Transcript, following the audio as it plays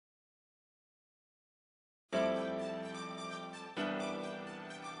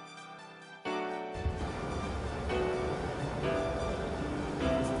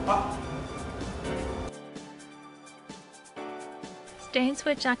Stains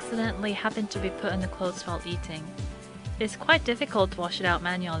which accidentally happen to be put on the clothes while eating. It's quite difficult to wash it out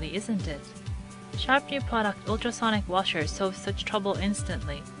manually, isn't it? Sharp new product Ultrasonic Washer solves such trouble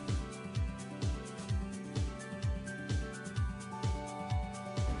instantly.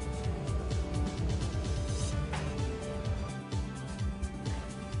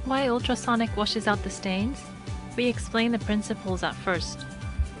 Why ultrasonic washes out the stains? We explain the principles at first.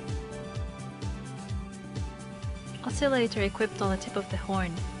 Oscillator equipped on the tip of the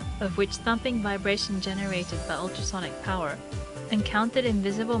horn, of which thumping vibration generated by ultrasonic power, and counted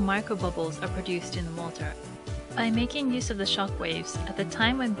invisible microbubbles are produced in the water. By making use of the shock waves, at the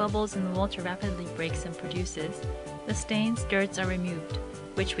time when bubbles in the water rapidly breaks and produces, the stains' dirts are removed,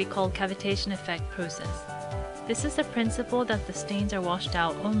 which we call cavitation effect process. This is the principle that the stains are washed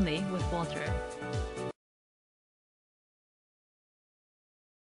out only with water.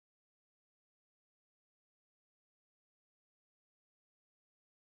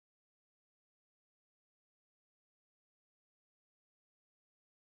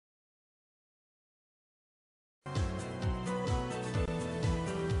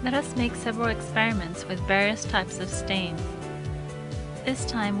 Let us make several experiments with various types of stains. This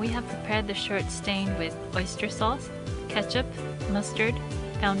time we have prepared the shirt stained with oyster sauce, ketchup, mustard,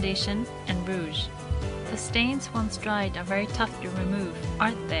 foundation, and rouge. The stains once dried are very tough to remove,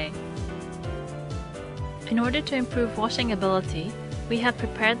 aren't they? In order to improve washing ability, we have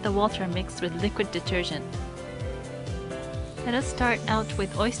prepared the water mixed with liquid detergent. Let us start out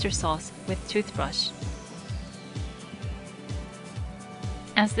with oyster sauce with toothbrush.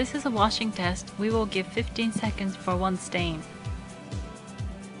 As this is a washing test, we will give 15 seconds for one stain.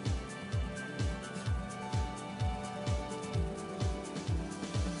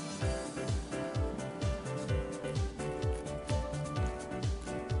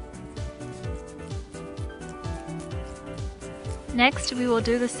 Next, we will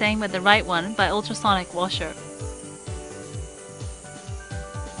do the same with the right one by ultrasonic washer.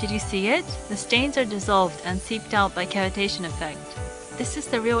 Did you see it? The stains are dissolved and seeped out by cavitation effect. This is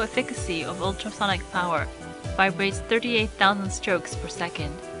the real efficacy of ultrasonic power. Vibrates 38,000 strokes per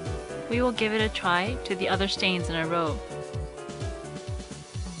second. We will give it a try to the other stains in a row.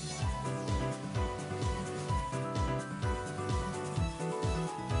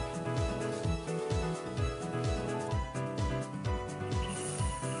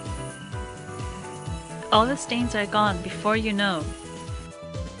 All the stains are gone before you know.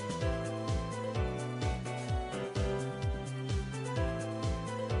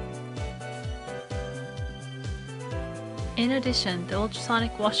 In addition, the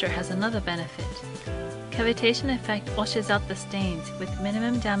ultrasonic washer has another benefit. Cavitation effect washes out the stains with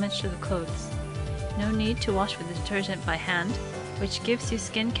minimum damage to the clothes. No need to wash with the detergent by hand, which gives you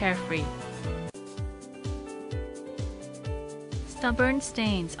skin carefree. Stubborn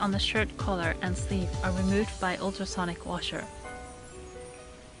stains on the shirt collar and sleeve are removed by ultrasonic washer.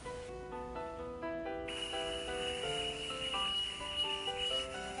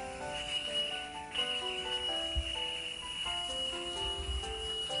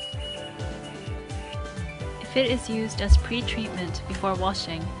 If it is used as pre-treatment before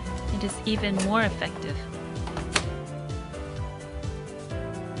washing, it is even more effective.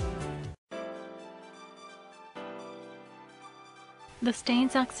 The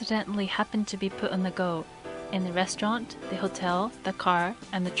stains accidentally happen to be put on the go, in the restaurant, the hotel, the car,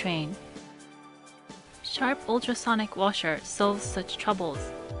 and the train. Sharp Ultrasonic Washer solves such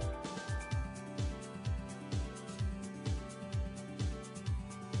troubles.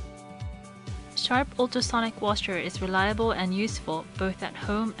 Sharp Ultrasonic Washer is reliable and useful both at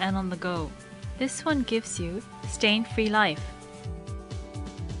home and on the go. This one gives you stain-free life.